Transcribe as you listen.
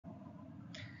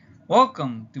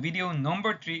Welcome to video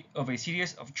number 3 of a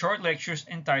series of short lectures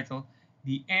entitled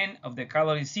The End of the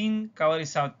Calories In,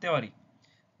 Calories Out Theory.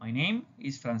 My name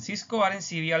is Francisco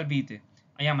Arencibia-Albite.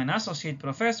 I am an associate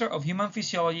professor of Human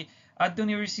Physiology at the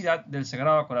Universidad del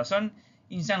Sagrado Corazón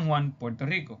in San Juan, Puerto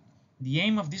Rico. The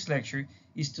aim of this lecture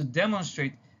is to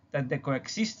demonstrate that the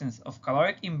coexistence of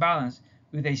caloric imbalance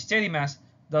with a steady mass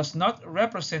does not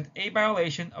represent a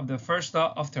violation of the first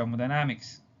law of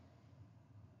thermodynamics.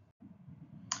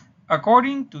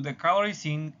 According to the calories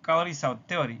in, calories out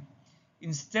theory,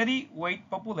 in steady weight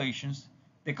populations,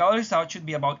 the calories out should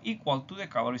be about equal to the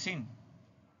calories in.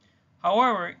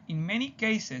 However, in many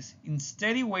cases, in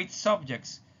steady weight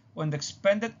subjects, when the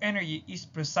expended energy is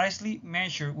precisely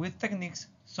measured with techniques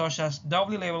such as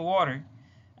doubly labeled water,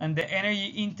 and the energy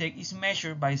intake is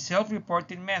measured by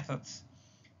self-reporting methods,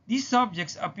 these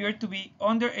subjects appear to be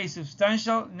under a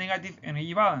substantial negative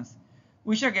energy balance,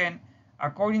 which again,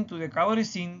 according to the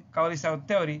calories in, calories out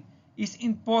theory, is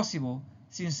impossible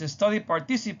since the study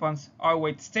participants are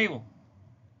weight stable.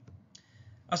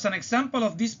 As an example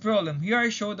of this problem, here I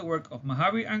show the work of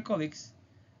Mahavir and colleagues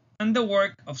and the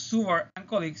work of Suvar and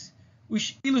colleagues,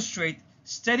 which illustrate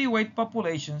steady weight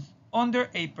populations under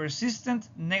a persistent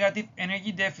negative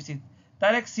energy deficit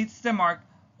that exceeds the mark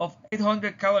of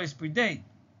 800 calories per day.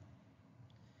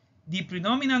 The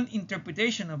predominant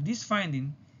interpretation of this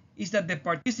finding is that the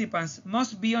participants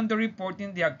must be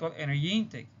underreporting the actual energy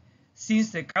intake,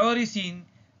 since the calories in,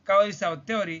 calories out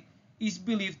theory is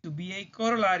believed to be a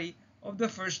corollary of the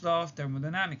first law of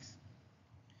thermodynamics.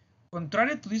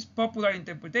 Contrary to this popular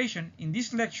interpretation, in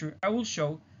this lecture I will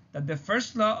show that the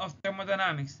first law of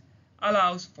thermodynamics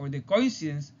allows for the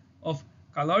coincidence of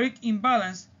caloric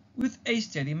imbalance with a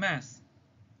steady mass.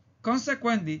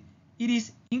 Consequently, it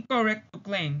is incorrect to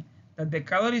claim that the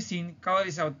calories in,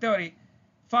 calories out theory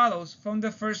follows from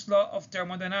the first law of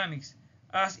thermodynamics,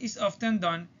 as is often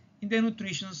done in the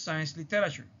nutrition science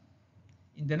literature.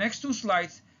 In the next two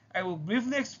slides, I will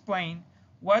briefly explain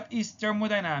what is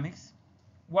thermodynamics,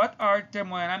 what are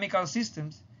thermodynamical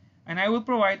systems, and I will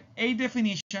provide a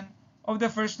definition of the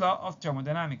first law of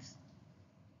thermodynamics.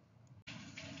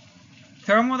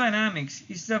 Thermodynamics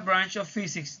is the branch of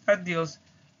physics that deals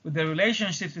with the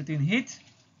relationships between heat,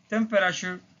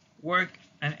 temperature, work,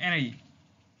 and energy.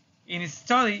 In its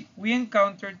study, we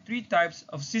encountered three types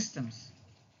of systems.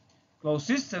 Closed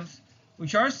systems,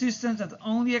 which are systems that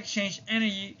only exchange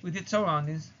energy with its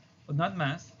surroundings, but not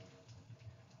mass.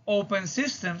 Open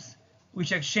systems,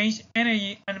 which exchange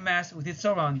energy and mass with its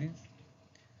surroundings.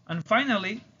 And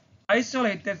finally,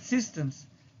 isolated systems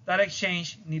that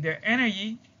exchange neither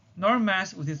energy nor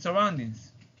mass with its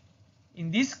surroundings.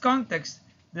 In this context,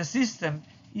 the system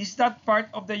is that part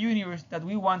of the universe that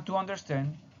we want to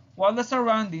understand, while the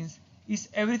surroundings is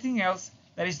everything else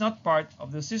that is not part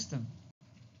of the system.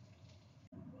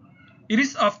 It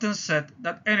is often said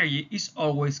that energy is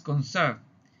always conserved,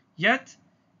 yet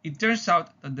it turns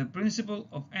out that the principle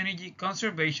of energy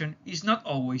conservation is not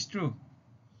always true.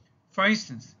 For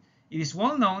instance, it is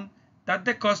well known that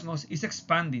the cosmos is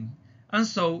expanding, and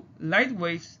so light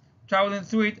waves traveling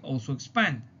through it also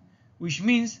expand, which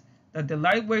means that the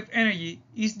light wave energy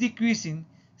is decreasing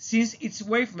since its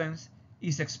wavelength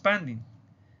is expanding,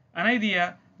 an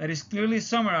idea that is clearly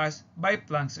summarized by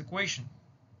Planck's equation.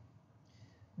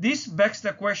 This begs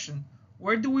the question,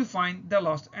 where do we find the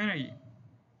lost energy?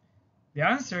 The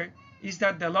answer is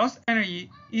that the lost energy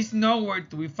is nowhere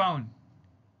to be found.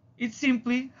 It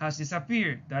simply has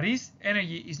disappeared, that is,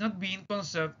 energy is not being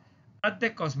conserved at the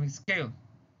cosmic scale.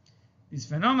 This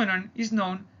phenomenon is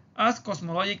known as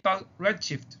cosmological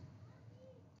redshift.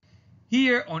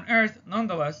 Here on Earth,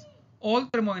 nonetheless, all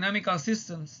thermodynamical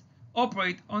systems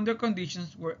operate under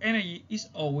conditions where energy is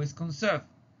always conserved,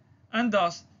 and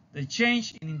thus the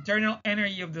change in internal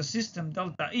energy of the system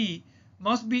delta E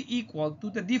must be equal to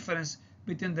the difference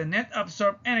between the net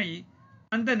absorbed energy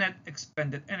and the net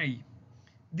expended energy.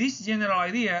 This general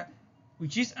idea,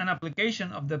 which is an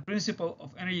application of the principle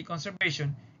of energy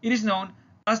conservation, it is known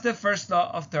as the first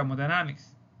law of thermodynamics.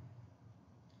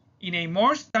 In a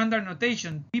more standard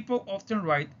notation, people often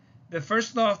write the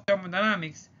first law of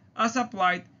thermodynamics as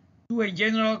applied to a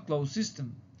general closed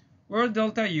system, where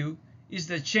delta U is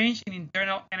the change in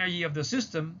internal energy of the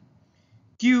system,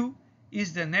 Q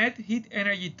is the net heat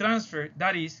energy transfer,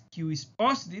 that is, Q is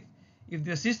positive if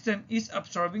the system is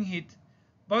absorbing heat,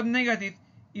 but negative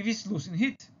if it's losing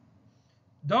heat.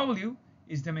 W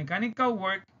is the mechanical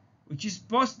work, which is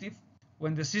positive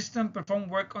when the system performs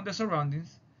work on the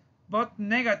surroundings, but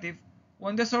negative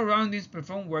when the surroundings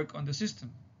perform work on the system.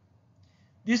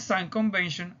 This sign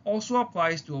convention also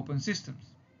applies to open systems.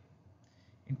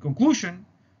 In conclusion,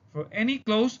 For any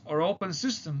closed or open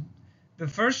system, the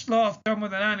first law of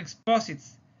thermodynamics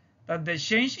posits that the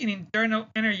change in internal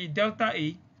energy delta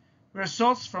E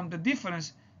results from the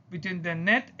difference between the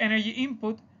net energy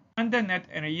input and the net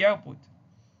energy output.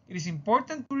 It is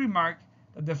important to remark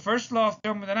that the first law of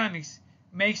thermodynamics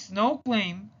makes no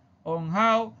claim on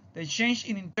how the change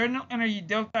in internal energy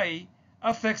delta E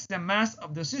affects the mass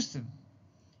of the system.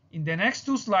 In the next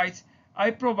two slides,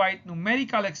 I provide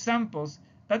numerical examples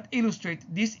that illustrate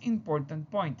this important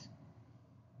point.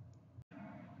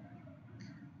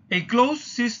 A closed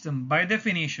system, by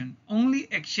definition, only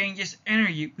exchanges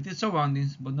energy with its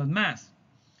surroundings but not mass.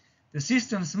 The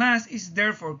system's mass is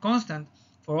therefore constant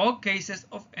for all cases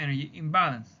of energy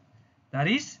imbalance. That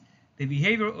is, the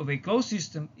behavior of a closed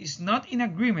system is not in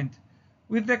agreement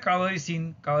with the calories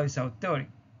in, calories out theory.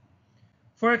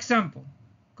 For example,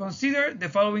 consider the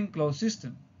following closed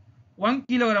system. 1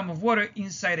 kilogram of water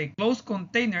inside a closed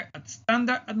container at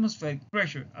standard atmospheric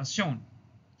pressure, as shown.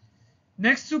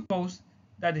 Next, suppose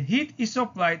that heat is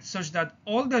applied such that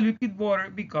all the liquid water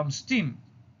becomes steam.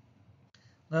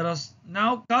 Let us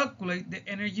now calculate the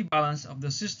energy balance of the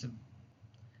system.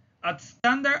 At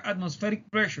standard atmospheric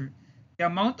pressure, the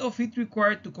amount of heat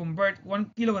required to convert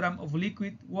 1 kilogram of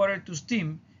liquid water to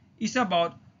steam is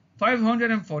about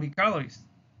 540 calories.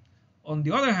 On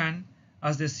the other hand,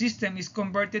 as the system is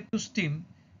converted to steam,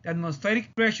 the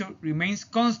atmospheric pressure remains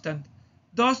constant,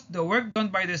 thus the work done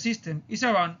by the system is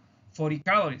around 40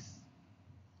 calories.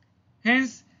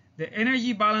 Hence, the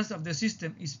energy balance of the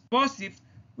system is positive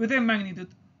with a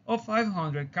magnitude of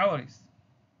 500 calories,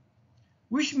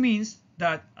 which means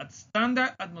that at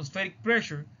standard atmospheric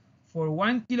pressure, for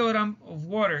 1 kilogram of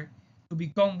water to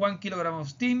become 1 kilogram of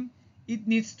steam, it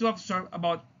needs to absorb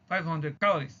about 500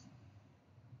 calories.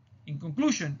 In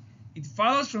conclusion, it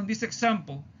follows from this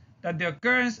example that the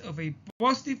occurrence of a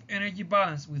positive energy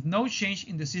balance with no change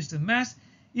in the system mass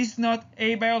is not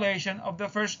a violation of the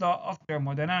first law of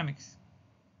thermodynamics.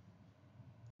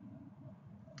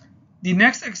 The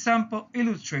next example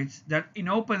illustrates that in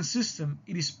open system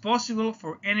it is possible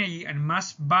for energy and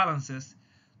mass balances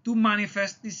to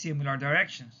manifest in similar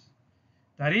directions.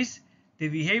 That is, the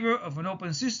behavior of an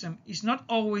open system is not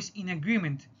always in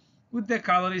agreement with the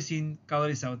calories in,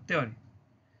 calories out theory.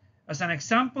 As an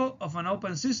example of an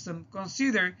open system,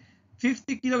 consider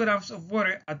 50 kilograms of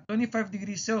water at 25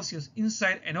 degrees Celsius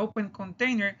inside an open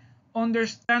container under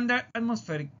standard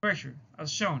atmospheric pressure,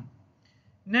 as shown.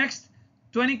 Next,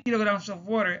 20 kilograms of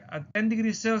water at 10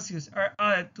 degrees Celsius are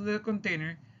added to the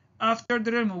container after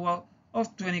the removal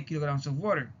of 20 kilograms of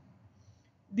water.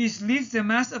 This leaves the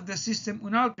mass of the system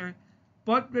unaltered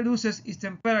but reduces its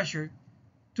temperature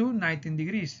to 19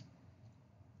 degrees.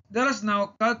 Let us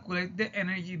now calculate the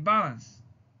energy balance.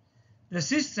 The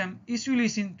system is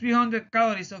releasing 300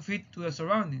 calories of heat to the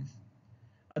surroundings.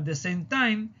 At the same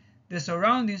time, the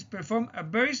surroundings perform a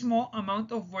very small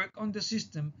amount of work on the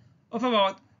system of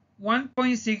about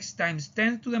 1.6 times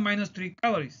 10 to the minus 3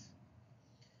 calories.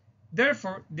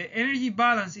 Therefore, the energy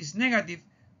balance is negative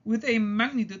with a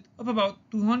magnitude of about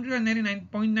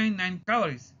 299.99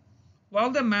 calories,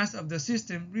 while the mass of the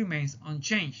system remains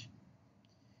unchanged.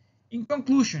 In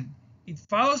conclusion, it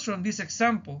follows from this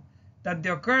example that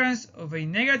the occurrence of a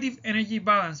negative energy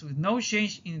balance with no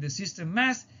change in the system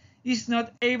mass is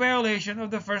not a violation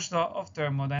of the first law of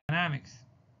thermodynamics.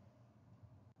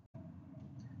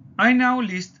 I now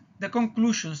list the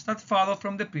conclusions that follow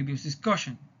from the previous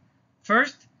discussion.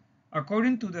 First,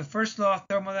 according to the first law of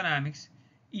thermodynamics,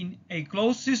 in a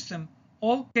closed system,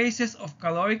 all cases of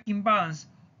caloric imbalance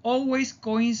always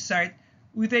coincide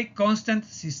with a constant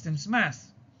system's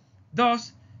mass.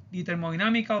 Thus, the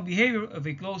thermodynamical behavior of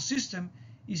a closed system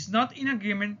is not in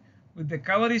agreement with the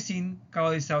calories in,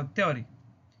 calories out theory.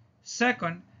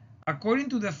 Second, according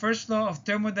to the first law of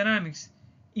thermodynamics,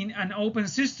 in an open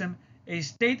system, a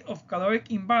state of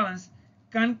caloric imbalance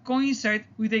can coincide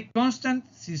with a constant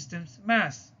system's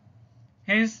mass.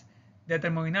 Hence, the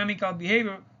thermodynamical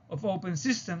behavior of open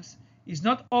systems is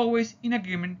not always in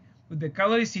agreement with the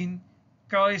calories in,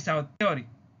 calories out theory.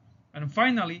 And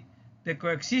finally, the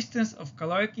coexistence of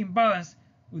caloric imbalance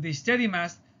with a steady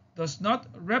mass does not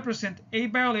represent a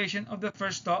violation of the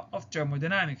first law of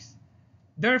thermodynamics.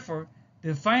 Therefore,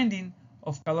 the finding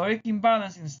of caloric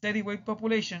imbalance in steady weight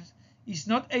populations is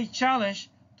not a challenge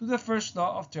to the first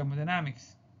law of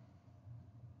thermodynamics.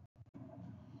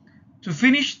 To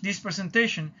finish this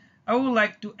presentation, I would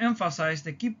like to emphasize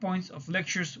the key points of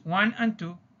lectures 1 and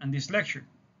 2 and this lecture.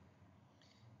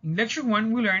 In lecture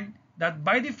 1, we learned that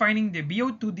by defining the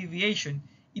VO2 deviation,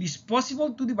 it is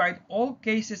possible to divide all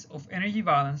cases of energy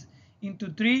balance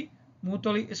into three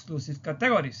mutually exclusive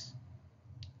categories.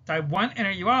 Type 1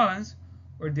 energy balance,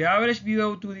 where the average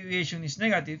VO2 deviation is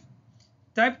negative,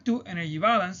 type 2 energy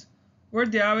balance, where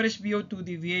the average VO2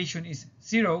 deviation is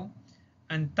 0,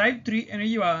 and type 3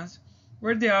 energy balance,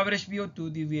 where the average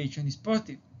VO2 deviation is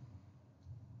positive.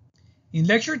 In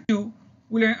Lecture 2,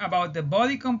 we learn about the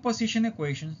body composition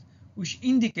equations, which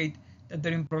indicate that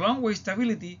during prolonged weight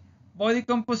stability, body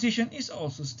composition is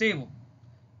also stable.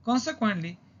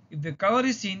 Consequently, if the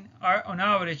calories in are on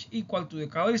average equal to the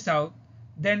calories out,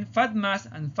 then fat mass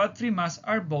and fat-free mass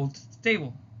are both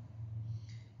stable.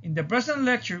 In the present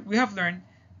lecture, we have learned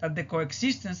that the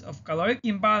coexistence of caloric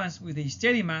imbalance with a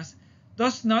steady mass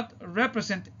does not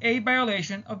represent a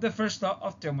violation of the first law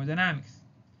of thermodynamics.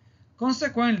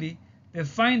 Consequently, the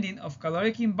finding of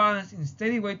caloric imbalance in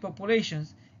steady weight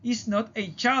populations is not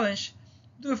a challenge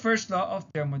to the first law of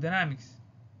thermodynamics.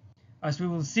 As we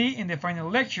will see in the final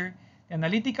lecture, the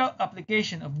analytical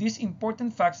application of these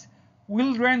important facts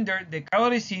will render the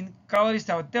calories in, calories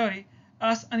out theory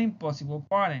as an impossible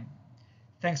paradigm.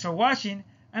 Thanks for watching,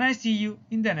 and I see you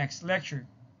in the next lecture.